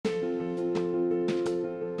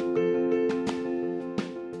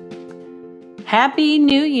Happy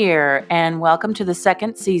New Year and welcome to the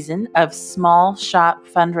second season of Small Shop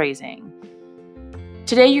Fundraising.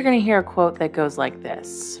 Today you're going to hear a quote that goes like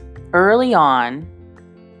this. Early on,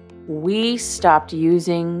 we stopped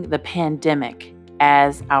using the pandemic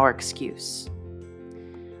as our excuse.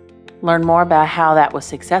 Learn more about how that was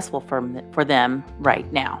successful for them right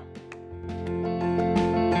now.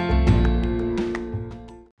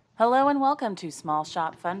 Hello and welcome to Small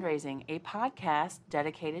Shop Fundraising, a podcast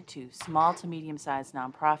dedicated to small to medium-sized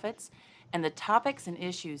nonprofits and the topics and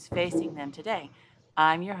issues facing them today.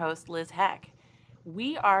 I'm your host, Liz Hack.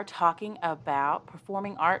 We are talking about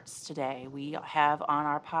performing arts today. We have on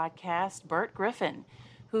our podcast Bert Griffin,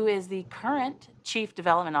 who is the current Chief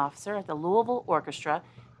Development Officer at the Louisville Orchestra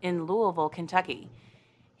in Louisville, Kentucky.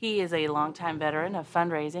 He is a longtime veteran of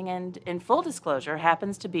fundraising and, in full disclosure,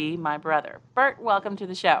 happens to be my brother. Bert, welcome to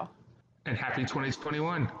the show. And happy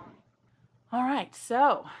 2021. All right,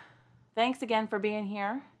 so thanks again for being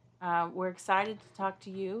here. We're excited to talk to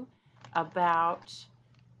you about,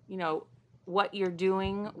 what you're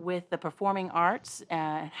doing with the performing arts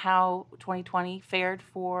and how 2020 fared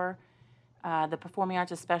for the performing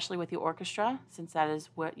arts, especially with the orchestra, since that is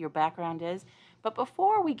what your background is. But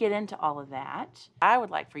before we get into all of that, I would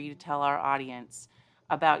like for you to tell our audience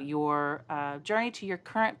about your journey to your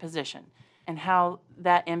current position and how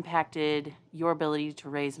that impacted your ability to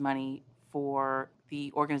raise money for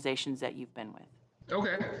the organizations that you've been with.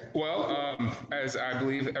 Okay. Well, as I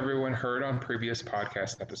believe everyone heard on previous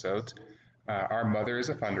podcast episodes, our mother is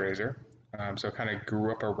a fundraiser, so kind of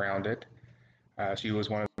grew up around it. She was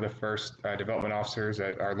one of the first development officers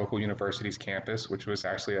at our local university's campus, which was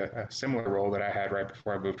actually a similar role that I had right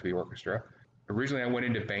before I moved to the orchestra. Originally, I went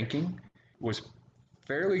into banking, was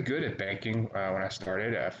fairly good at banking when I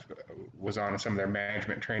started. I was on some of their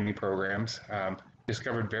management training programs.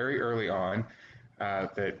 Discovered very early on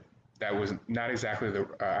that was not exactly the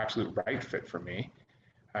absolute right fit for me.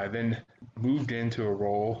 Then moved into a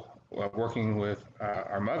role working with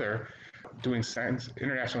our mother, doing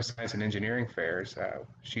international science and engineering fairs.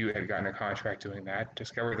 She had gotten a contract doing that.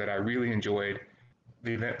 Discovered that I really enjoyed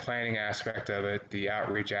the event planning aspect of it, the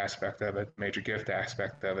outreach aspect of it, major gift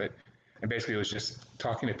aspect of it. And basically it was just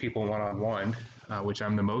talking to people one-on-one, which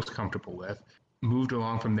I'm the most comfortable with. Moved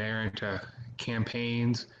along from there into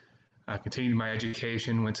campaigns, continued my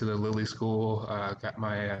education, went to the Lilly School, got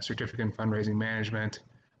my certificate in fundraising management,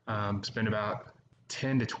 spent about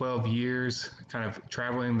 10 to 12 years kind of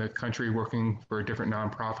traveling the country working for different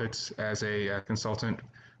nonprofits as a consultant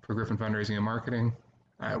for Griffin Fundraising and Marketing.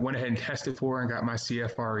 I went ahead and tested for and got my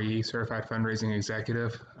CFRE, Certified Fundraising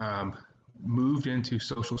Executive. Moved into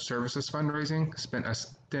social services fundraising, spent a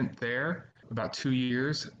stint there about 2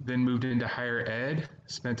 years, then moved into higher ed,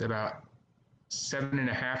 spent about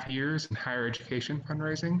 7.5 years in higher education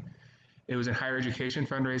fundraising. It was in higher education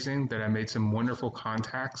fundraising that I made some wonderful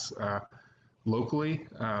contacts locally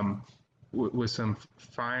with some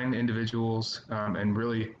fine individuals and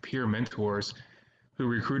really peer mentors who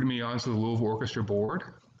recruited me onto the Louisville Orchestra board.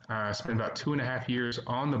 I spent about 2.5 years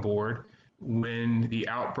on the board. When the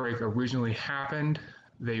outbreak originally happened,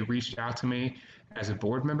 they reached out to me as a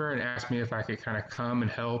board member and asked me if I could kind of come and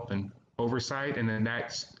help and oversight. And then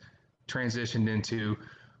that's transitioned into,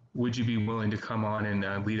 would you be willing to come on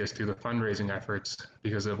and lead us through the fundraising efforts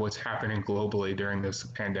because of what's happening globally during this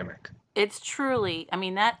pandemic? It's truly,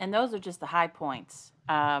 and those are just the high points.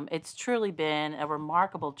 It's truly been a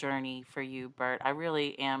remarkable journey for you, Bert. I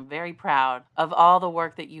really am very proud of all the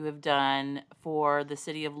work that you have done for the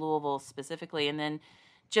city of Louisville specifically, and then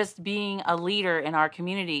just being a leader in our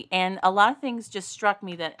community. And a lot of things just struck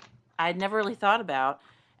me that I'd never really thought about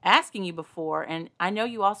asking you before. And I know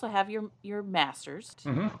you also have your master's.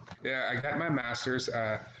 Mm-hmm. Yeah, I got my master's.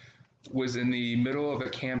 Was in the middle of a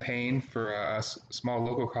campaign for a small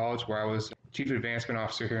local college where I was Chief Advancement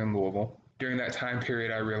Officer here in Louisville. During that time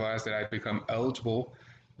period, I realized that I'd become eligible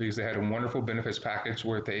because they had a wonderful benefits package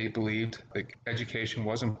where they believed that education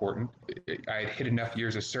was important. I had hit enough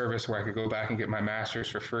years of service where I could go back and get my master's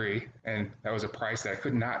for free, and that was a price that I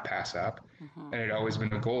could not pass up. Mm-hmm. And it had always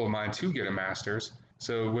been a goal of mine to get a master's.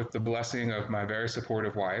 So with the blessing of my very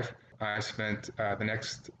supportive wife, I spent the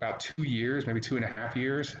next about 2 years, maybe 2.5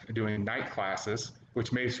 years, doing night classes,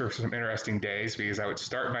 which made for some interesting days because I would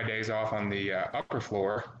start my days off on the upper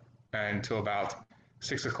floor until about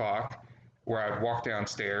 6 o'clock, where I'd walk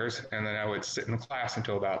downstairs, and then I would sit in class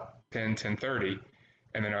until about 10:30,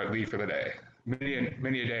 and then I would leave for the day. Many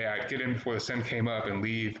a day I'd get in before the sun came up and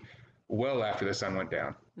leave well after the sun went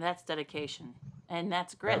down. That's dedication, and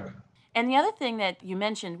that's grit. Yeah. And the other thing that you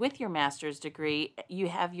mentioned with your master's degree, you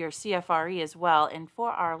have your CFRE as well. And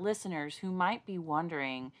for our listeners who might be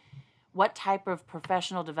wondering, what type of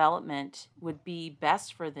professional development would be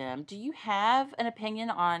best for them. Do you have an opinion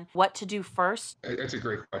on what to do first? It's a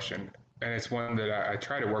great question. And it's one that I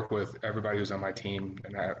try to work with everybody who's on my team.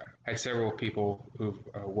 And I had several people who've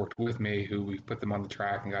worked with me who we've put them on the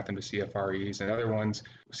track and got them to CFREs, and other ones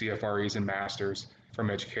CFREs and masters from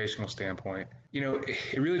an educational standpoint.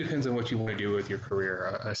 It really depends on what you want to do with your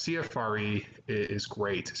career. A CFRE is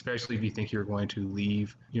great, especially if you think you're going to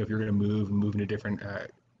leave, if you're going to move into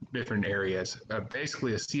different areas.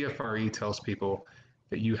 Basically, a CFRE tells people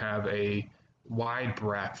that you have a wide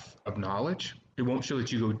breadth of knowledge. It won't show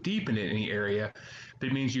that you go deep into any area, but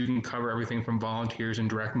it means you can cover everything from volunteers and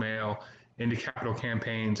direct mail into capital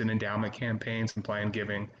campaigns and endowment campaigns and plan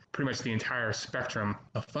giving, pretty much the entire spectrum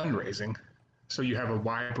of fundraising. So you have a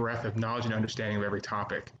wide breadth of knowledge and understanding of every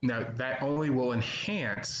topic. Now, that only will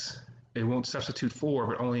enhance, it won't substitute for,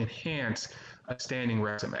 but only enhance a standing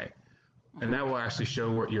resume. And that will actually show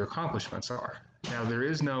what your accomplishments are. Now, there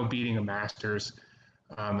is no beating a master's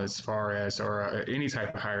as far as, or any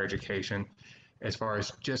type of higher education, as far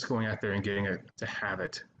as just going out there and getting it to have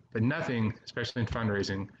it. But nothing, especially in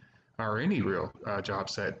fundraising or any real job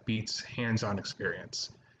set, beats hands-on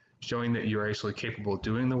experience. Showing that you're actually capable of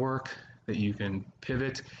doing the work, that you can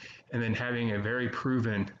pivot, and then having a very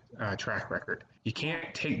proven track record. You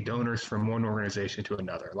can't take donors from one organization to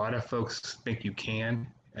another. A lot of folks think you can.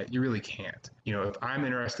 You really can't. If I'm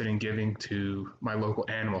interested in giving to my local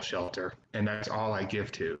animal shelter and that's all I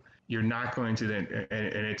give to, you're not going to then,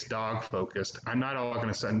 and it's dog focused, I'm not all going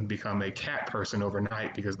to suddenly become a cat person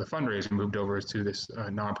overnight because the fundraiser moved over to this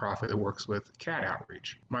nonprofit that works with cat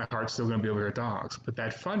outreach. My heart's still going to be over at dogs, but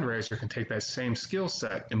that fundraiser can take that same skill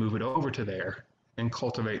set and move it over to there and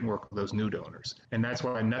cultivate and work with those new donors. And that's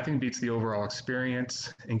why nothing beats the overall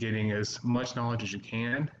experience and getting as much knowledge as you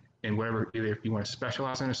can. And whatever, either if you want to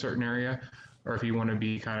specialize in a certain area or if you want to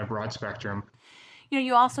be kind of broad spectrum.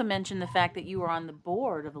 You also mentioned the fact that you were on the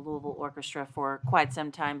board of the Louisville Orchestra for quite some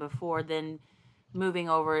time before then moving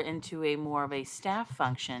over into a more of a staff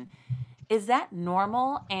function. Is that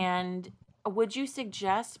normal? And would you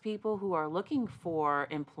suggest people who are looking for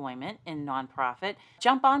employment in nonprofit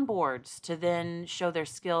jump on boards to then show their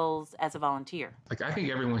skills as a volunteer? I think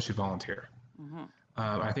everyone should volunteer. Mm-hmm.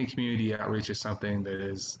 I think community outreach is something that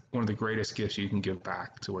is one of the greatest gifts you can give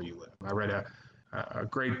back to where you live. I read a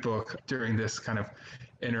great book during this kind of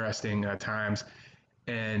interesting times,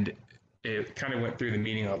 and it kind of went through the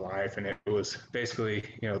meaning of life, and it was basically,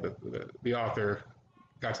 the author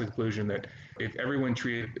got to the conclusion that if everyone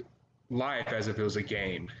treated life as if it was a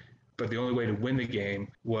game, but the only way to win the game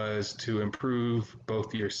was to improve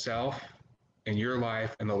both yourself and your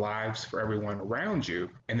life and the lives for everyone around you,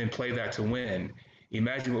 and then play that to win.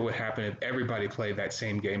 Imagine what would happen if everybody played that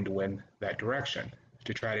same game to win that direction,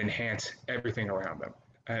 to try to enhance everything around them.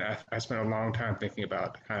 And I spent a long time thinking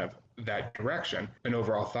about kind of that direction and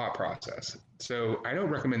overall thought process. So I don't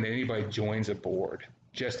recommend that anybody joins a board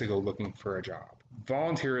just to go looking for a job.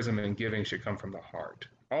 Volunteerism and giving should come from the heart.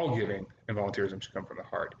 All giving and volunteerism should come from the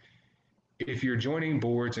heart. If you're joining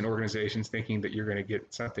boards and organizations thinking that you're going to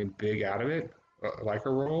get something big out of it, like a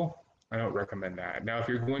role, I don't recommend that. Now, if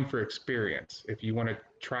you're going for experience, if you want to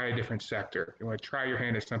try a different sector, if you want to try your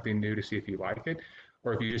hand at something new to see if you like it,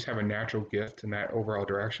 or if you just have a natural gift in that overall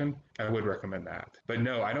direction, I would recommend that. But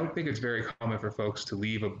no, I don't think it's very common for folks to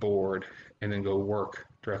leave a board and then go work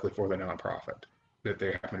directly for the nonprofit that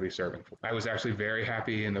they happen to be serving for. I was actually very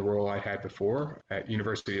happy in the role I had before at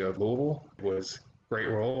University of Louisville. It was a great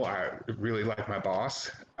role. I really liked my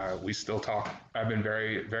boss. We still talk. I've been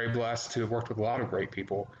very, very blessed to have worked with a lot of great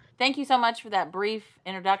people. Thank you so much for that brief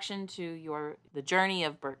introduction to the journey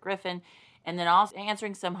of Bert Griffin, and then also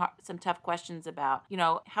answering some tough questions about,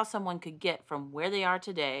 how someone could get from where they are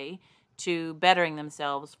today to bettering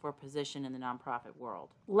themselves for a position in the nonprofit world.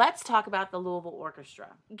 Let's talk about the Louisville Orchestra.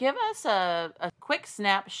 Give us a quick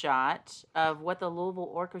snapshot of what the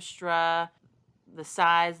Louisville Orchestra, the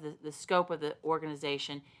size, the scope of the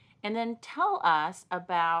organization, and then tell us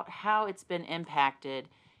about how it's been impacted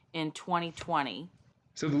in 2020.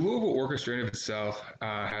 So the Louisville Orchestra in itself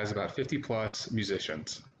has about 50 plus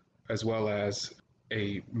musicians, as well as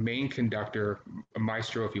a main conductor, a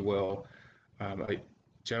maestro, if you will, a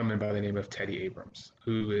gentleman by the name of Teddy Abrams,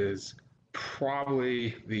 who is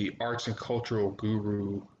probably the arts and cultural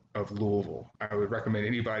guru of Louisville. I would recommend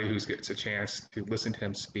anybody who gets a chance to listen to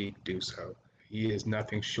him speak, do so. He is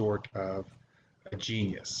nothing short of a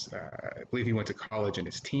genius. I believe he went to college in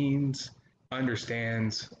his teens,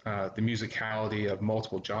 understands the musicality of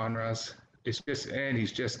multiple genres. And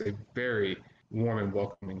he's just a very warm and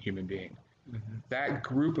welcoming human being. Mm-hmm. That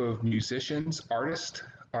group of musicians, artists,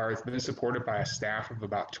 are been supported by a staff of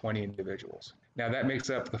about 20 individuals. Now that makes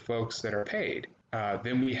up the folks that are paid.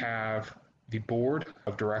 Then we have the board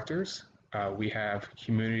of directors. We have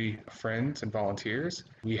community friends and volunteers.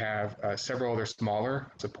 We have several other smaller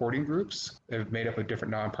supporting groups that have made up of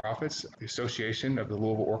different nonprofits. The Association of the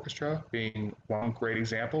Louisville Orchestra being one great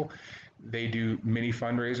example. They do many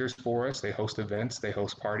fundraisers for us. They host events, they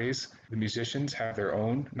host parties. The musicians have their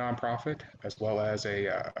own nonprofit, as well as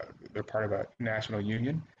they're part of a national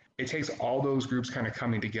union. It takes all those groups kind of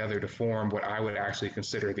coming together to form what I would actually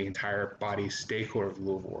consider the entire body stakeholder of the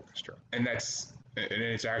Louisville Orchestra. And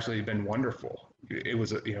it's actually been wonderful. It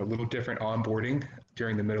was a little different onboarding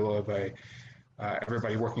during the middle of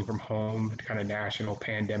everybody working from home, kind of national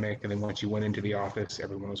pandemic. And then once you went into the office,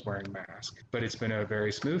 everyone was wearing masks. But it's been a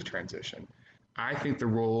very smooth transition. I think the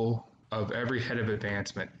role of every head of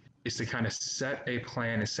advancement is to kind of set a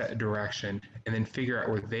plan and set a direction and then figure out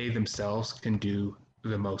where they themselves can do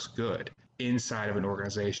the most good inside of an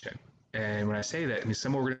organization. And when I say that, I mean,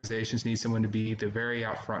 some organizations need someone to be the very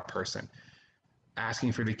out front person,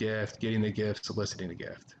 asking for the gift, getting the gift, soliciting the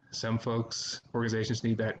gift. Some organizations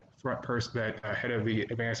need that front person, that head of the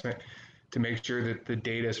advancement, to make sure that the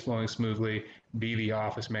data is flowing smoothly, be the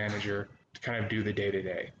office manager, to kind of do the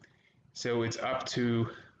day-to-day. So it's up to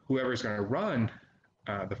whoever's going to run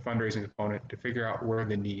the fundraising component to figure out where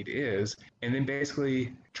the need is, and then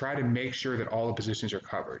basically try to make sure that all the positions are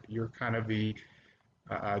covered. You're kind of the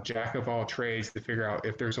jack of all trades to figure out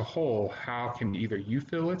if there's a hole, how can either you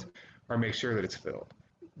fill it or make sure that it's filled.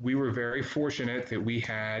 We were very fortunate that we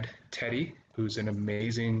had Teddy, who's an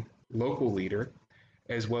amazing local leader,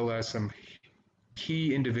 as well as some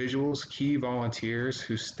key individuals, key volunteers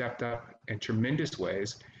who stepped up in tremendous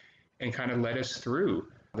ways and kind of led us through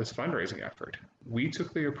this fundraising effort. We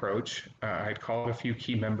took the approach. I had called a few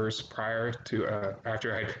key members prior to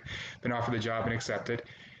after I'd been offered the job and accepted,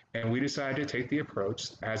 and we decided to take the approach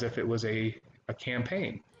as if it was a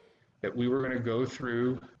campaign, that we were going to go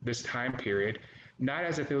through this time period, not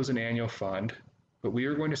as if it was an annual fund, but we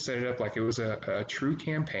were going to set it up like it was a true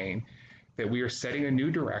campaign, that we are setting a new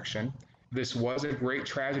direction. This was a great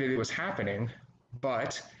tragedy that was happening,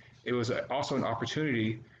 but it was also an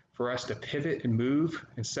opportunity for us to pivot and move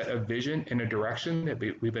and set a vision in a direction that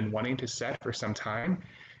we've been wanting to set for some time.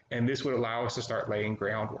 And this would allow us to start laying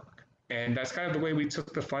groundwork. And that's kind of the way we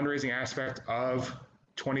took the fundraising aspect of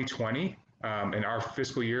 2020. And our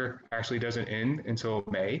fiscal year actually doesn't end until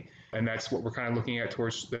May. And that's what we're kind of looking at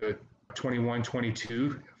towards the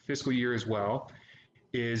 21-22 fiscal year as well,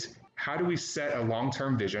 is how do we set a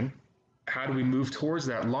long-term vision? How do we move towards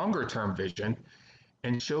that longer-term vision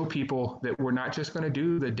and show people that we're not just going to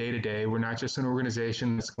do the day-to-day, we're not just an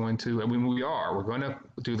organization that's going to, I mean, we're going to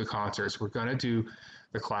do the concerts, we're going to do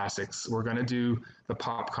the classics, we're going to do the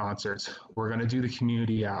pop concerts, we're going to do the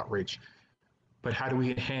community outreach. But how do we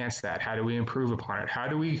enhance that? How do we improve upon it? How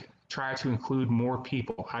do we try to include more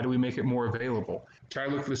people? How do we make it more available? Try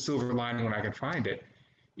to look for the silver lining when I can find it.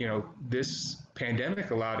 This pandemic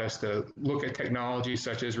allowed us to look at technology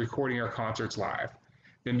such as recording our concerts live,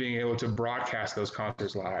 then being able to broadcast those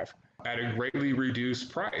concerts live at a greatly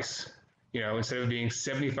reduced price. Instead of being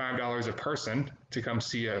 $75 a person to come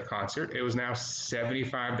see a concert, it was now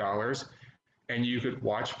 $75, and you could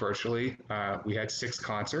watch virtually. We had 6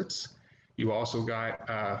 concerts. You also got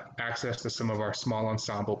access to some of our small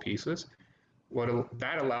ensemble pieces.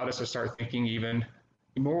 That allowed us to start thinking even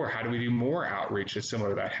more, how do we do more outreach that's similar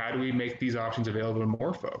to that? How do we make these options available to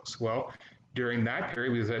more folks? Well, during that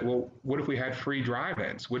period, we said, well, what if we had free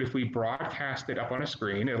drive-ins? What if we broadcast it up on a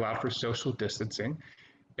screen? It allowed for social distancing.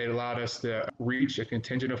 It allowed us to reach a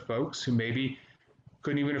contingent of folks who maybe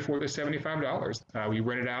couldn't even afford the $75. We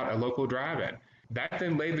rented out a local drive-in. That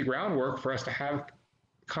then laid the groundwork for us to have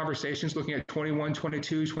conversations looking at 21,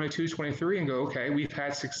 22, 22, 23 and go, okay, we've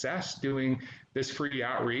had success doing this free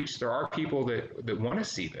outreach. There are people that want to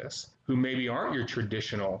see this who maybe aren't your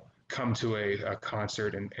traditional come to a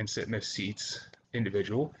concert and sit in the seats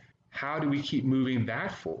individual. How do we keep moving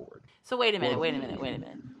that forward? So wait a minute.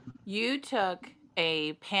 You took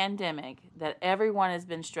a pandemic that everyone has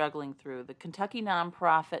been struggling through. The Kentucky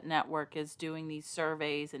Nonprofit Network is doing these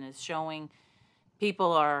surveys and is showing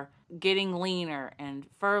people are getting leaner and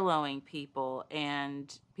furloughing people,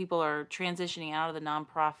 and people are transitioning out of the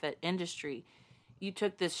nonprofit industry. You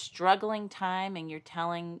took this struggling time and you're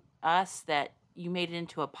telling us that you made it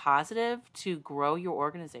into a positive to grow your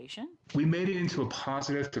organization? We made it into a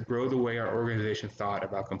positive to grow the way our organization thought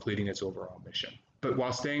about completing its overall mission. But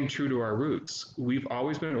while staying true to our roots, we've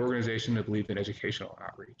always been an organization that believed in educational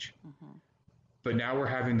outreach. Mm-hmm. But now we're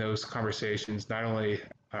having those conversations not only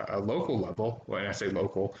a local level, when I say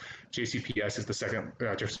local, JCPS is the second,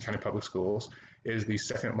 Jefferson County Public Schools is the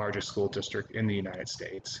second largest school district in the United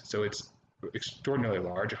States. So it's extraordinarily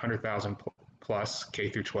large, 100,000 plus K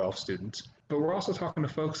through 12 students. But we're also talking to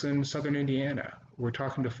folks in southern Indiana. We're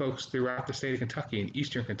talking to folks throughout the state of Kentucky and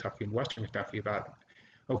eastern Kentucky and western Kentucky about,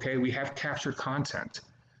 okay, we have captured content.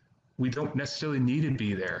 We don't necessarily need to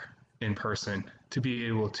be there in person to be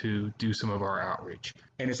able to do some of our outreach.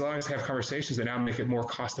 And as long as we have conversations that now make it more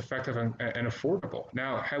cost effective and affordable.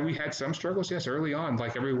 Now, have we had some struggles? Yes, early on,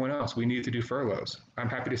 like everyone else, we needed to do furloughs. I'm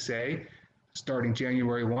happy to say, starting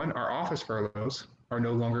January 1, our office furloughs are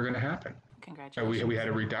no longer going to happen. Congratulations. We had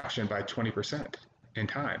a reduction by 20% in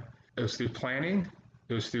time. It was through planning,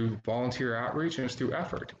 it was through volunteer outreach, and it was through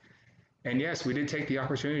effort. And yes, we did take the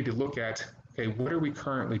opportunity to look at, okay, what are we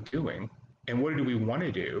currently doing and what do we want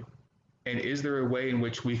to do? And is there a way in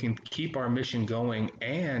which we can keep our mission going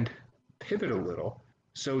and pivot a little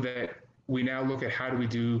so that we now look at how do we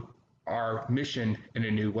do our mission in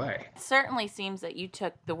a new way? It certainly seems that you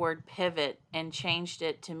took the word pivot and changed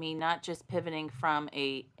it to mean not just pivoting from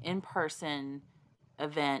a in-person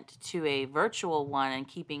event to a virtual one and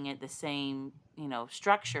keeping it the same,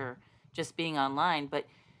 structure, just being online, but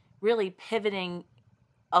really pivoting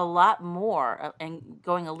a lot more and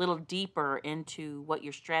going a little deeper into what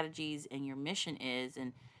your strategies and your mission is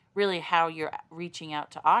and really how you're reaching out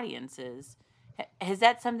to audiences. Is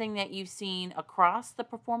that something that you've seen across the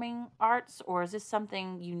performing arts, or is this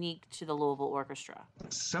something unique to the Louisville Orchestra?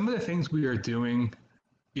 Some of the things we are doing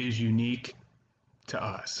is unique to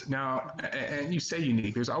us. Now, and you say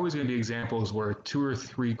unique, there's always going to be examples where 2 or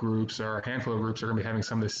 3 groups or a handful of groups are going to be having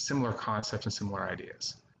some of the similar concepts and similar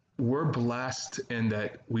ideas. We're blessed in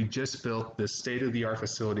that we just built this state-of-the-art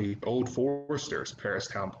facility, Old Foresters, Paris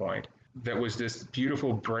Town Point, that was this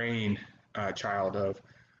beautiful brain child of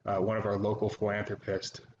one of our local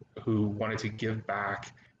philanthropists who wanted to give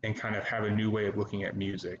back and kind of have a new way of looking at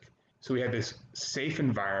music. So we had this safe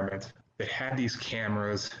environment that had these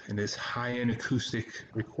cameras and this high-end acoustic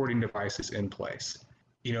recording devices in place.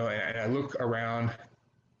 And I look around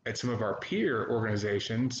at some of our peer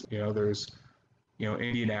organizations. There's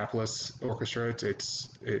Indianapolis Orchestra.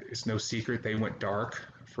 It's no secret they went dark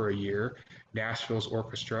for a year. Nashville's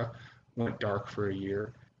orchestra went dark for a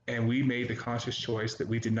year, and we made the conscious choice that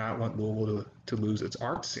we did not want Louisville to lose its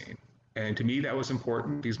art scene. And to me, that was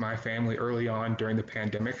important because my family early on during the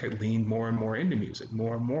pandemic had leaned more and more into music,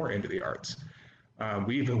 more and more into the arts.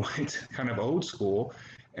 We even went kind of old school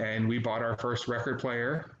and we bought our first record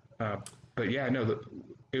player. But yeah, no,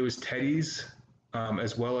 it was Teddy's,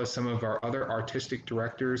 as well as some of our other artistic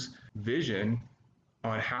directors' vision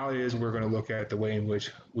on how it is we're going to look at the way in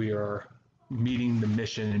which we are meeting the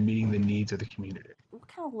mission and meeting the needs of the community. What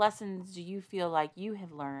kind of lessons do you feel like you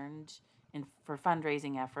have learned for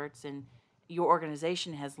fundraising efforts and your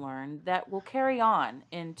organization has learned that will carry on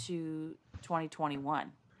into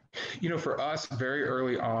 2021? For us, very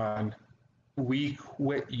early on, we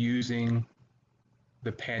quit using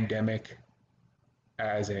the pandemic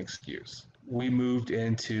as an excuse. We moved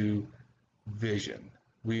into vision.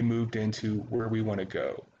 We moved into where we want to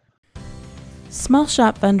go. Small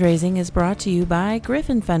Shop Fundraising is brought to you by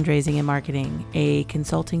Griffin Fundraising and Marketing, a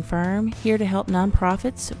consulting firm here to help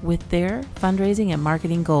nonprofits with their fundraising and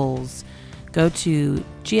marketing goals. Go to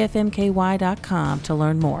gfmky.com to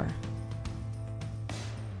learn more.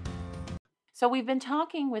 So we've been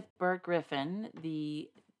talking with Bert Griffin, the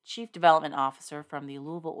Chief Development Officer from the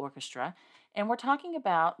Louisville Orchestra, and we're talking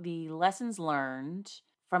about the lessons learned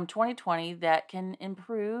from 2020 that can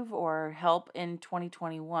improve or help in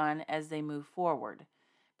 2021 as they move forward.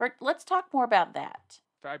 Bert, let's talk more about that.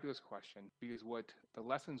 Fabulous question, because what the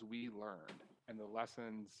lessons we learned and the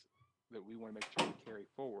lessons that we want to make sure we carry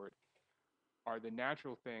forward are the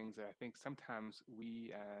natural things that I think sometimes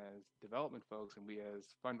we as development folks and we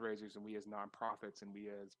as fundraisers and we as nonprofits and we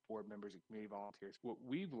as board members and community volunteers, what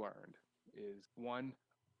we've learned is, one,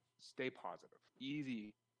 stay positive.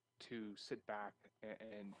 Easy to sit back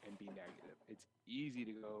and be negative. It's easy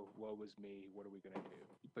to go, woe is me, what are we going to do?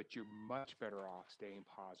 But you're much better off staying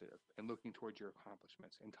positive and looking towards your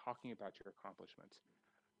accomplishments and talking about your accomplishments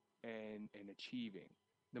and achieving,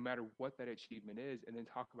 no matter what that achievement is, and then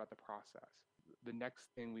talk about the process. The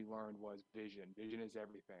next thing we learned was vision. Vision is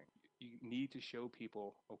everything. You need to show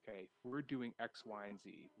people, okay, we're doing X, Y, and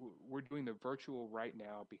Z. We're doing the virtual right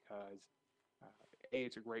now because A,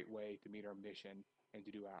 it's a great way to meet our mission and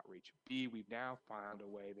to do outreach. B, we've now found a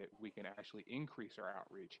way that we can actually increase our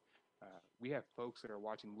outreach. We have folks that are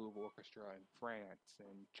watching Louisville Orchestra in France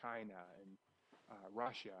and China and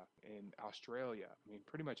Russia and Australia. I mean,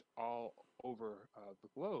 pretty much all over the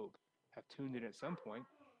globe have tuned in at some point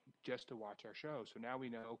just to watch our show. So now we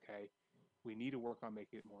know, okay, we need to work on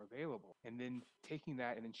making it more available. And then taking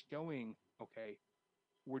that and then showing, okay,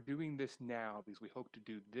 we're doing this now because we hope to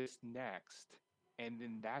do this next. And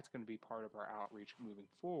then that's going to be part of our outreach moving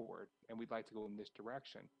forward. And we'd like to go in this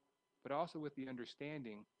direction. But also with the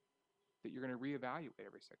understanding that you're going to reevaluate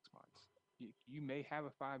every 6 months. You may have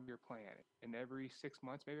a 5-year plan, and every 6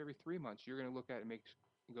 months, maybe every 3 months, you're going to look at it and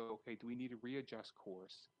go, okay, do we need to readjust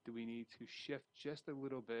course? Do we need to shift just a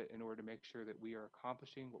little bit in order to make sure that we are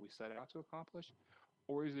accomplishing what we set out to accomplish?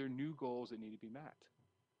 Or is there new goals that need to be met?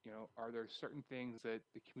 Are there certain things that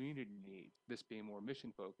the community needs, this being more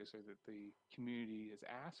mission focused, or that the community has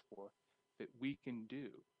asked for, that we can do?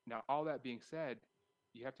 Now, all that being said,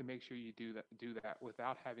 you have to make sure you do that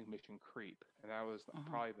without having mission creep. And that was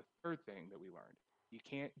Mm-hmm. probably the third thing that we learned. You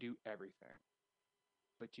can't do everything,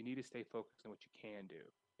 but you need to stay focused on what you can do.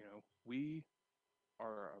 We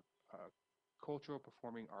are a cultural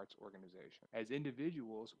performing arts organization. As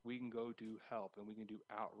individuals, we can go do help and we can do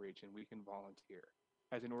outreach and we can volunteer.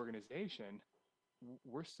 As an organization,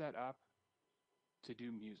 we're set up to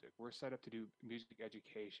do music. We're set up to do music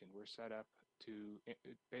education. We're set up to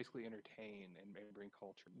basically entertain and bring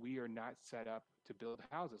culture. We are not set up to build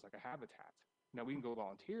houses like a habitat. Now, we can go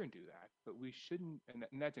volunteer and do that, but we shouldn't,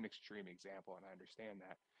 and that's an extreme example, and I understand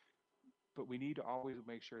that. But we need to always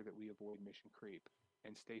make sure that we avoid mission creep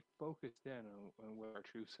and stay focused in on what our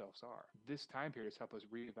true selves are. This time period has helped us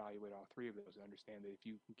reevaluate all three of those and understand that if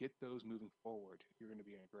you can get those moving forward, you're going to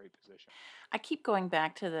be in a great position. I keep going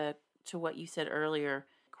back to what you said earlier.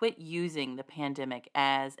 Quit using the pandemic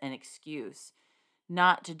as an excuse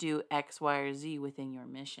not to do X, Y, or Z within your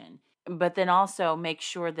mission. But then also make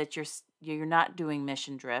sure that you're not doing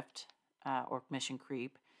mission drift or mission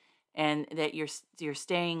creep, and that you're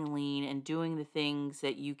staying lean and doing the things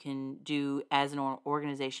that you can do as an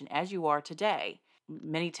organization as you are today.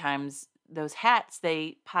 Many times those hats,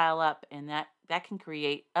 they pile up, and that can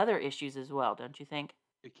create other issues as well, don't you think?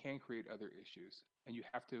 It can create other issues, and you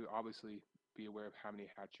have to obviously be aware of how many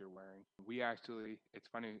hats you're wearing. It's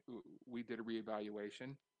funny, we did a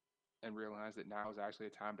reevaluation and realized that now is actually a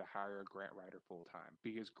time to hire a grant writer full time,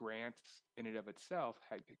 because grants in and of itself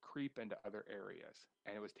had to creep into other areas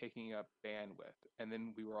and it was taking up bandwidth. And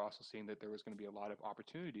then we were also seeing that there was going to be a lot of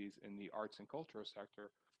opportunities in the arts and cultural sector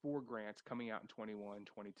for grants coming out in 21,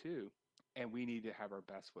 22, and we need to have our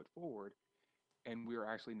best foot forward. And we are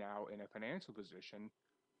actually now in a financial position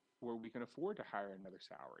where we can afford to hire another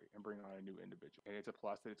salary and bring on a new individual. And it's a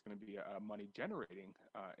plus that it's going to be a money generating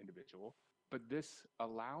individual. But this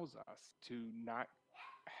allows us to not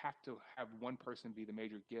have to have one person be the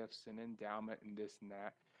major gifts and endowment and this and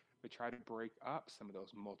that, but try to break up some of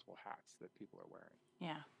those multiple hats that people are wearing.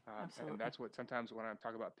 Yeah, And absolutely. that's what sometimes when I'm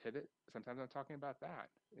talking about pivot, sometimes I'm talking about that.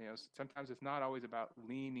 Sometimes it's not always about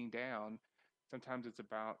leaning down. Sometimes it's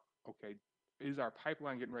about, okay, is our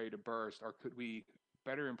pipeline getting ready to burst, or could we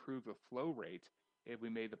better improve the flow rate if we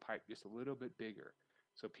made the pipe just a little bit bigger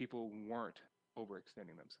so people weren't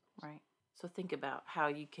overextending themselves? Right. So think about how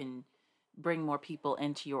you can bring more people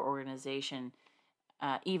into your organization,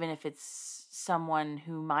 even if it's someone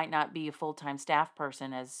who might not be a full time staff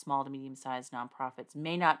person, as small to medium sized nonprofits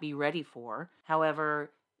may not be ready for.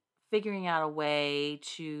 However, figuring out a way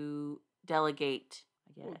to delegate.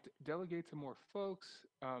 I get Well, it. delegate to more folks,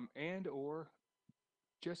 and or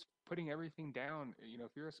just putting everything down.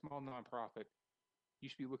 If you're a small nonprofit, you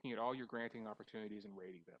should be looking at all your granting opportunities and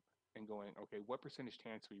rating them and going, okay, what percentage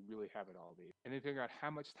chance do we really have it all these? And then figure out how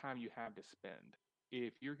much time you have to spend.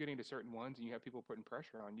 If you're getting to certain ones and you have people putting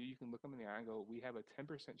pressure on you, you can look them in the eye and go, we have a 10%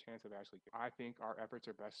 chance of actually, I think our efforts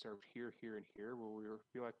are best served here, here, and here, where we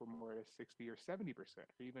feel like we're more at a 60 or 70%,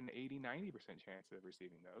 or even 80, 90% chance of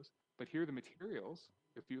receiving those. But here are the materials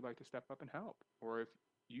if you'd like to step up and help, or if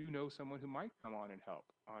you know someone who might come on and help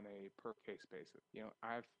on a per case basis.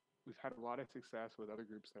 We've had a lot of success with other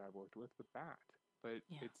groups that I've worked with that. But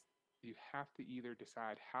Yeah. you have to either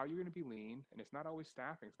decide how you're going to be lean, and it's not always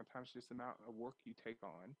staffing. Sometimes it's just the amount of work you take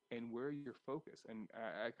on and where you're focused. And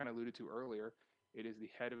I kind of alluded to earlier, it is the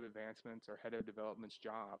head of advancements or head of development's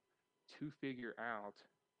job to figure out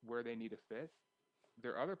where they need to fit.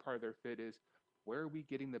 Their other part of their fit is, where are we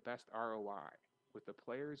getting the best ROI with the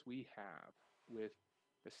players we have, with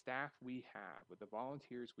the staff we have, with the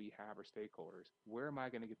volunteers we have or stakeholders? Where am I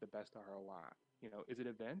going to get the best ROI? Is it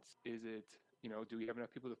events? Is it, do we have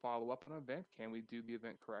enough people to follow up on an event? Can we do the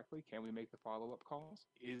event correctly? Can we make the follow-up calls?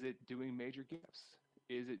 Is it doing major gifts?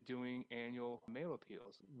 Is it doing annual mail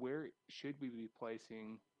appeals? Where should we be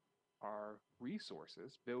placing our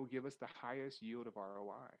resources that will give us the highest yield of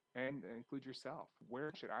ROI? And include yourself.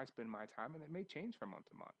 Where should I spend my time? And it may change from month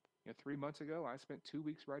to month. 3 months ago, I spent 2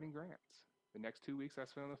 weeks writing grants. The next 2 weeks, I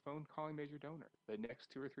spent on the phone calling major donors. The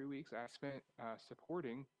next 2 or 3 weeks, I spent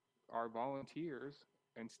supporting our volunteers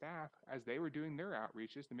and staff as they were doing their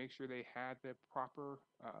outreaches to make sure they had the proper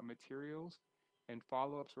materials and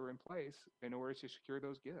follow-ups were in place in order to secure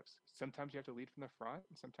those gifts. Sometimes you have to lead from the front,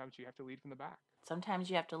 and sometimes you have to lead from the back. Sometimes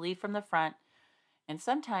you have to lead from the front, and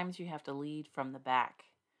sometimes you have to lead from the back.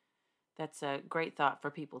 That's a great thought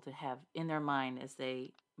for people to have in their mind as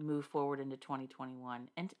they move forward into 2021.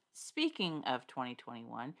 And speaking of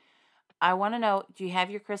 2021, I want to know, do you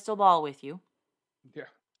have your crystal ball with you? Yeah.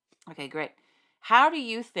 Okay, great. How do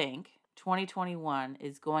you think 2021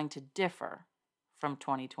 is going to differ from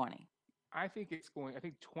 2020? I think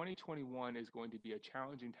 2021 is going to be a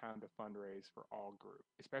challenging time to fundraise for all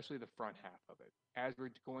groups, especially the front half of it. As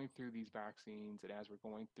we're going through these vaccines and as we're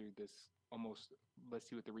going through this almost, let's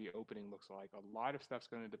see what the reopening looks like, a lot of stuff's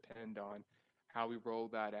going to depend on how we roll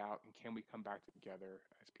that out and can we come back together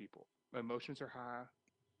as people. Emotions are high,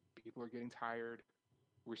 people are getting tired.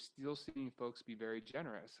 We're still seeing folks be very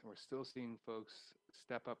generous. We're still seeing folks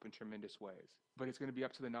step up in tremendous ways. But it's going to be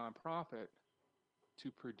up to the nonprofit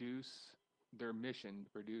to produce their mission,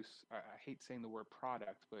 I hate saying the word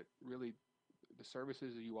product, but really the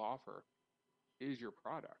services that you offer is your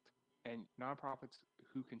product. And nonprofits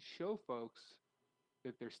who can show folks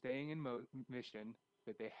that they're staying in mission,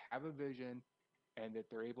 that they have a vision, and that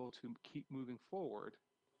they're able to keep moving forward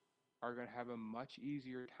are going to have a much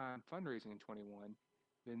easier time fundraising in 21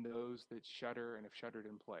 than those that shutter and have shuttered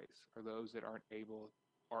in place, or those that aren't able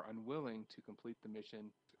or unwilling to complete the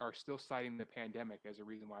mission, are still citing the pandemic as a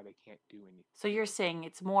reason why they can't do anything. So you're saying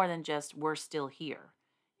it's more than just we're still here.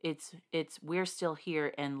 It's we're still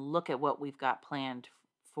here and look at what we've got planned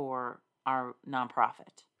for our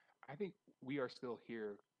nonprofit. I think we are still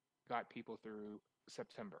here, got people through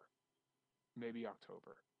September, maybe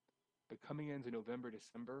October. But coming into November,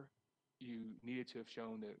 December, you needed to have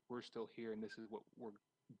shown that we're still here and this is what we're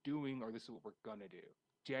doing or this is what we're going to do.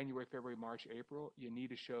 January, February, March, April, you need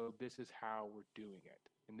to show this is how we're doing it.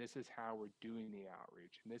 And this is how we're doing the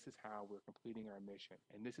outreach. And this is how we're completing our mission.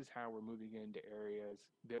 And this is how we're moving into areas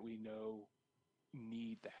that we know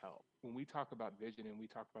need the help. When we talk about vision and we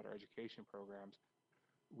talk about our education programs,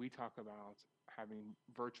 we talk about having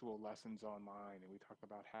virtual lessons online, and we talk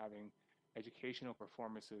about having educational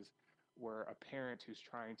performances where a parent who's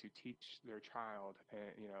trying to teach their child,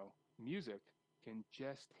 music can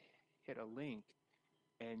just hit a link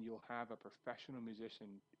and you'll have a professional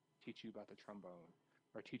musician teach you about the trombone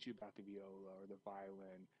or teach you about the viola or the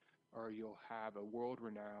violin, or you'll have a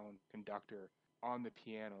world-renowned conductor on the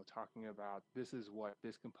piano talking about this is what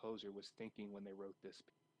this composer was thinking when they wrote this.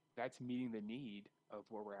 That's meeting the need of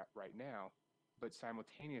where we're at right now. But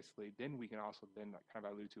simultaneously, then we can also then, like kind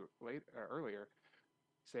of allude to it earlier,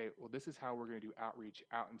 say, well, this is how we're going to do outreach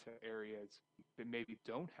out into areas that maybe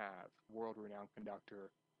don't have world-renowned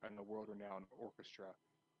conductor and a world-renowned orchestra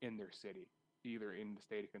in their city, either in the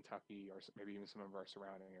state of Kentucky or maybe even some of our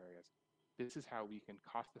surrounding areas. This is how we can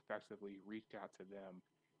cost-effectively reach out to them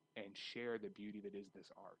and share the beauty that is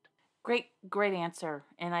this art. Great answer.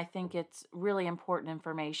 And I think it's really important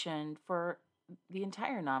information for the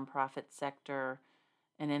entire nonprofit sector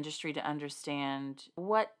and industry to understand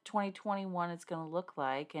what 2021 is going to look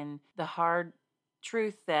like and the hard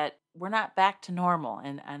truth that we're not back to normal.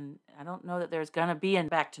 And I don't know that there's going to be a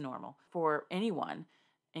back to normal for anyone.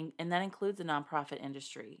 And that includes the nonprofit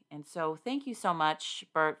industry. And so thank you so much,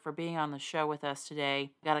 Bert, for being on the show with us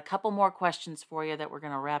today. Got a couple more questions for you that we're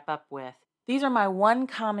going to wrap up with. These are my one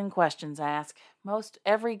common questions I ask most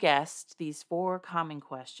every guest, these 4 common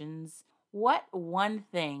questions. What one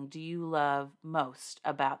thing do you love most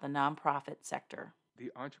about the nonprofit sector?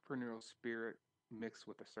 The entrepreneurial spirit mixed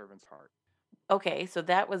with the servant's heart. Okay, so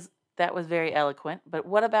that was very eloquent, but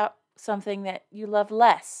what about something that you love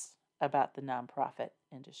less about the nonprofit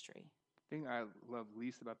industry? The thing I love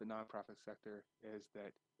least about the nonprofit sector is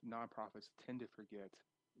that nonprofits tend to forget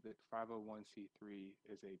that 501c3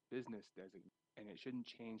 is a business designation, and it shouldn't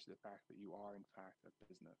change the fact that you are, in fact, a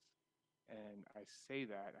business. And I say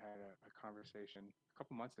that, I had a conversation a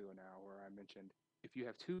couple months ago now where I mentioned if you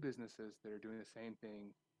have 2 businesses that are doing the same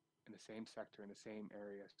thing in the same sector, in the same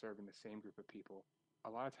area, serving the same group of people, a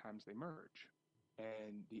lot of times they merge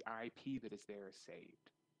and the IP that is there is saved.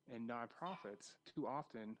 And nonprofits, too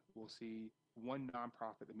often, will see one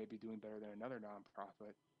nonprofit that may be doing better than another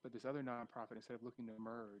nonprofit, but this other nonprofit, instead of looking to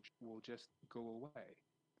merge, will just go away.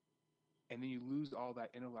 And then you lose all that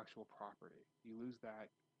intellectual property. You lose that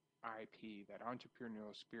IP, that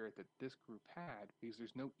entrepreneurial spirit that this group had, because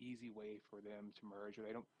there's no easy way for them to merge, or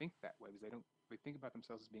they don't think that way because they think about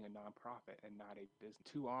themselves as being a nonprofit and not a business.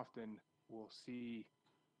 Too often we'll see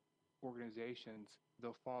organizations,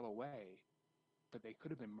 they'll fall away, but they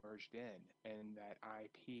could have been merged in, and that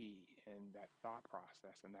IP and that thought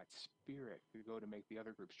process and that spirit could go to make the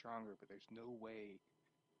other group stronger, but there's no way,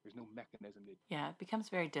 there's no mechanism to. Yeah, it becomes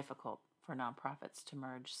very difficult for nonprofits to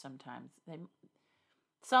merge sometimes.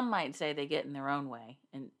 Some might say they get in their own way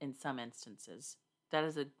in some instances. That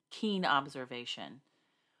is a keen observation.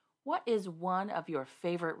 What is one of your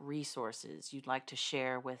favorite resources you'd like to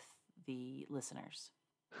share with the listeners?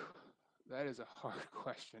 That is a hard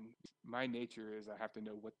question. My nature is I have to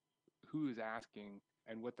know who is asking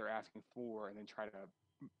and what they're asking for, and then try to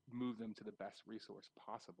move them to the best resource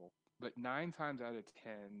possible. But 9 times out of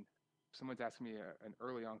 10, if someone's asking me an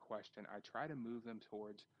early on question, I try to move them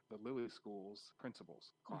towards the Lilly School's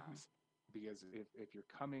principles class. Mhm. Because if you're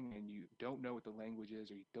coming and you don't know what the language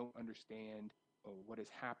is, or you don't understand what is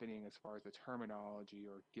happening as far as the terminology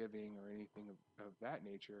or giving or anything of that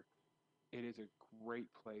nature, it is a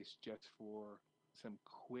great place just for some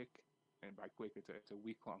quick, and by quick, it's a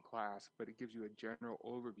week-long class, but it gives you a general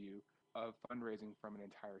overview of fundraising from an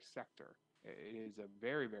entire sector. It is a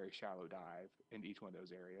very, very shallow dive in each one of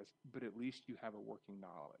those areas, but at least you have a working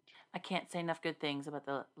knowledge. I can't say enough good things about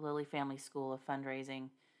the Lilly Family School of Fundraising.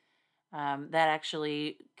 That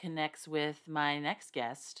actually connects with my next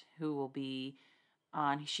guest, who will be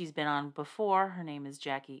on. She's been on before. Her name is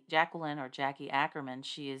Jackie Ackerman.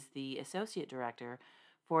 She is the associate director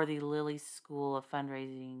for the Lilly School of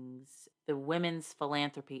Fundraising's the Women's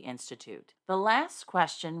Philanthropy Institute. The last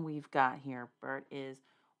question we've got here, Bert, is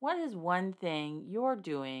what is one thing you're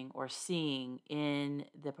doing or seeing in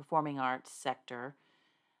the performing arts sector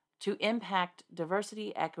to impact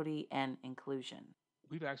diversity, equity, and inclusion?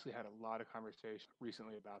 We've actually had a lot of conversation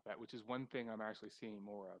recently about that, which is one thing I'm actually seeing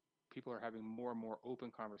more of. People are having more and more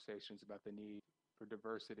open conversations about the need for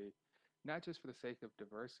diversity, not just for the sake of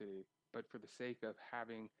diversity, but for the sake of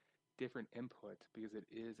having different input, because it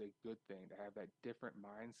is a good thing to have that different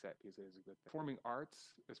mindset, because it is a good thing. Performing arts,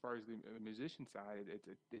 as far as the musician side,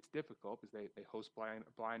 it's difficult because they host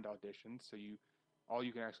blind auditions, so all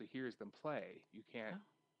you can actually hear is them play. You can't Oh.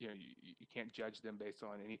 you can't judge them based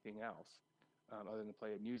on anything else other than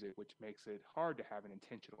play of music, which makes it hard to have an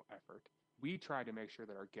intentional effort. We try to make sure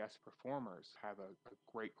that our guest performers have a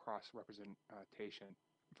great cross representation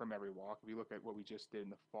from every walk. If you look at what we just did in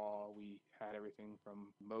the fall, we had everything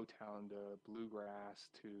from Motown to bluegrass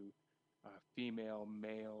to female,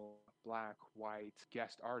 male, black, white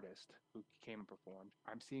guest artist who came and performed.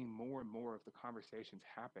 I'm seeing more and more of the conversations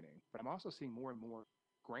happening, but I'm also seeing more and more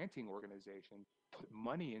granting organizations put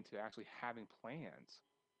money into actually having plans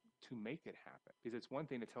to make it happen. Because it's one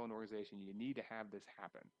thing to tell an organization, you need to have this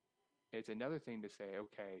happen. It's another thing to say,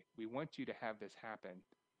 okay, we want you to have this happen,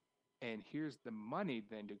 and here's the money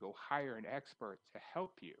then to go hire an expert to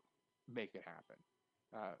help you make it happen.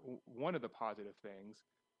 One of the positive things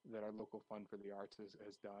that our local fund for the arts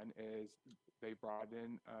has done is they brought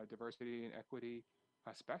in diversity and equity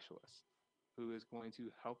specialists who is going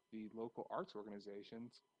to help the local arts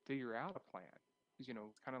organizations figure out a plan. It's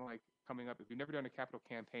kind of like coming up. If you've never done a capital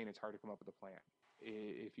campaign, it's hard to come up with a plan.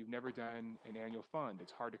 If you've never done an annual fund,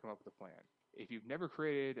 it's hard to come up with a plan. If you've never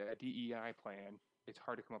created a DEI plan, it's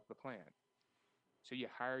hard to come up with a plan. So you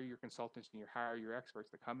hire your consultants and you hire your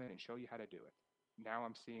experts to come in and show you how to do it. Now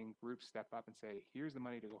I'm seeing groups step up and say, here's the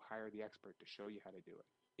money to go hire the expert to show you how to do it.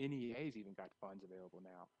 NEA's even got funds available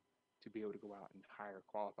now to be able to go out and hire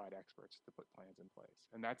qualified experts to put plans in place.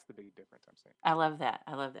 And that's the big difference I'm seeing. I love that.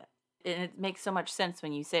 I love that. And it makes so much sense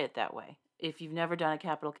when you say it that way. If you've never done a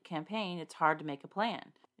capital campaign, it's hard to make a plan.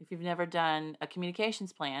 If you've never done a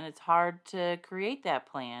communications plan, it's hard to create that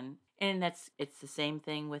plan. And it's the same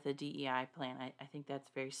thing with a DEI plan. I think that's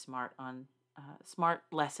very smart smart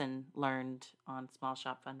lesson learned on small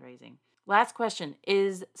shop fundraising. Last question: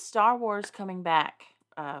 is Star Wars coming back?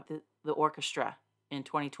 The orchestra in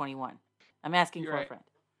 2021. I'm asking You're for a right. friend.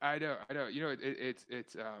 I know.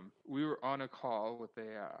 It's we were on a call with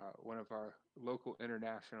one of our local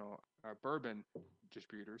international bourbon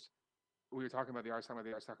distributors. We were talking about the arts, talking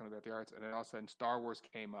about the arts, and then all of a sudden Star Wars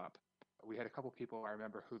came up. We had a couple people I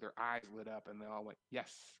remember who their eyes lit up and they all went,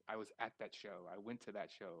 "Yes, I was at that show. I went to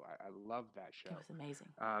that show. I loved that show." It was amazing.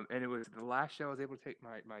 And it was the last show I was able to take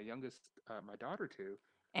my youngest, my daughter to,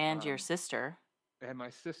 And your um, sister. and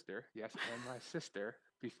my sister, yes, and my sister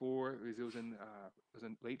before it was in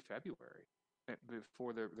late February,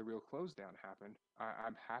 before the real close down happened.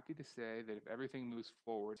 I'm happy to say that if everything moves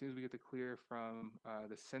forward, as soon as we get the clear from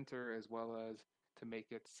the center as well as to make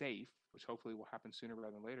it safe, which hopefully will happen sooner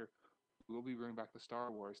rather than later, we'll be bringing back the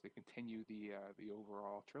Star Wars to continue the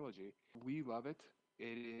overall trilogy. We love it.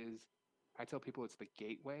 It is. I tell people it's the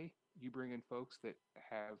gateway. You bring in folks that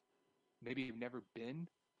have maybe have never been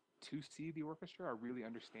to see the orchestra or really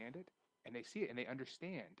understand it, and they see it and they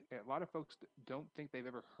understand. A lot of folks don't think they've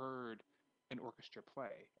ever heard an orchestra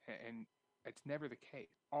play, and it's never the case.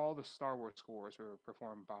 All the Star Wars scores are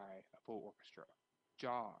performed by a full orchestra.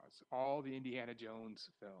 Jaws, all the Indiana Jones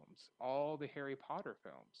films, all the Harry Potter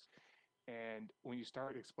films. And when you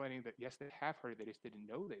start explaining that, yes, they have heard it, they just didn't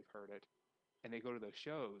know they've heard it, and they go to those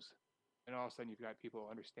shows, and all of a sudden you've got people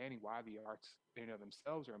understanding why the arts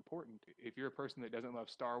themselves are important. If you're a person that doesn't love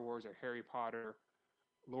Star Wars or Harry Potter,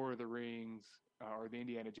 Lord of the Rings, or the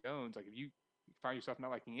Indiana Jones, like if you find yourself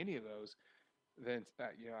not liking any of those, then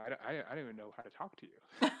I don't even know how to talk to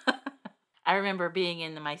you. I remember being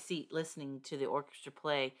in my seat listening to the orchestra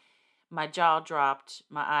play. My jaw dropped,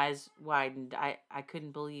 my eyes widened. I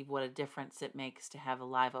couldn't believe what a difference it makes to have a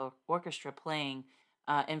live orchestra playing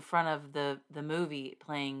in front of the movie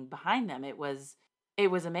playing behind them. It was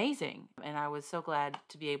amazing, and I was so glad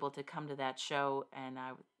to be able to come to that show, and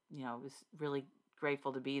I was really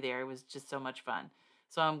grateful to be there. It was just so much fun.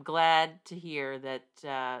 So I'm glad to hear that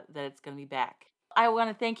that it's going to be back. I want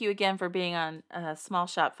to thank you again for being on Small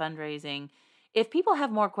Shop Fundraising. If people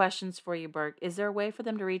have more questions for you, Burke, is there a way for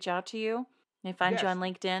them to reach out to you? They find you Yes, on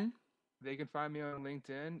LinkedIn? they can find me on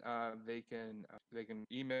LinkedIn. They can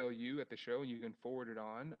email you at the show, and you can forward it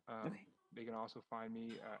on. Okay. They can also find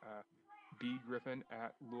me bgriffin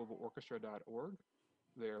at louisvilleorchestra.org.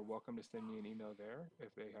 They're welcome to send me an email there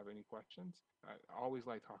if they have any questions. I always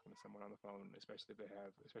like talking to someone on the phone, especially if they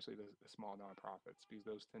have, especially the small nonprofits, because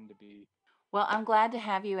those tend to be. Well, I'm glad to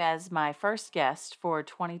have you as my first guest for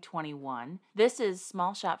 2021. This is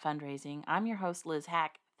Small Shop Fundraising. I'm your host, Liz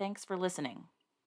Hack. Thanks for listening.